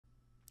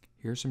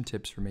Here are some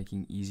tips for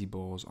making easy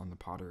bowls on the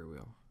pottery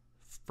wheel.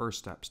 First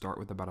step, start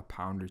with about a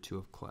pound or two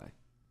of clay.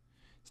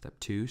 Step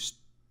 2,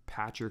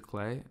 patch your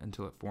clay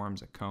until it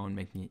forms a cone,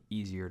 making it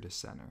easier to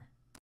center.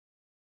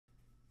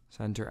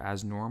 Center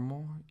as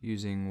normal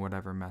using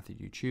whatever method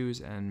you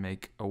choose, and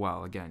make a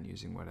well again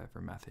using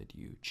whatever method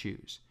you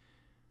choose.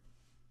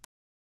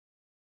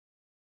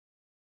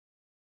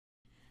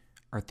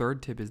 Our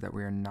third tip is that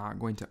we are not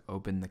going to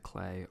open the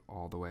clay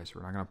all the way. So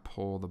we're not going to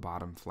pull the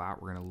bottom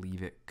flat, we're going to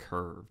leave it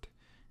curved.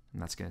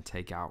 And that's going to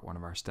take out one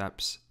of our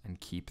steps and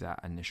keep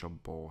that initial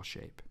bowl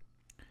shape.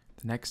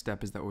 The next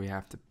step is that we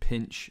have to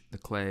pinch the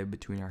clay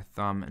between our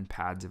thumb and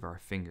pads of our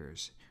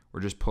fingers.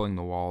 We're just pulling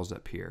the walls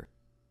up here.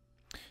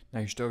 Now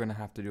you're still going to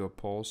have to do a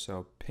pull,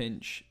 so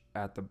pinch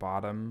at the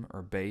bottom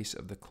or base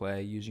of the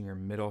clay using your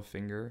middle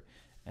finger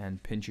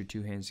and pinch your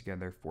two hands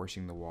together,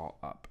 forcing the wall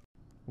up.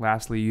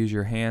 Lastly, use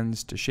your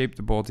hands to shape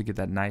the bowl to get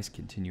that nice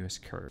continuous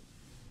curve.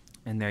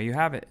 And there you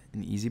have it,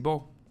 an easy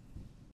bowl.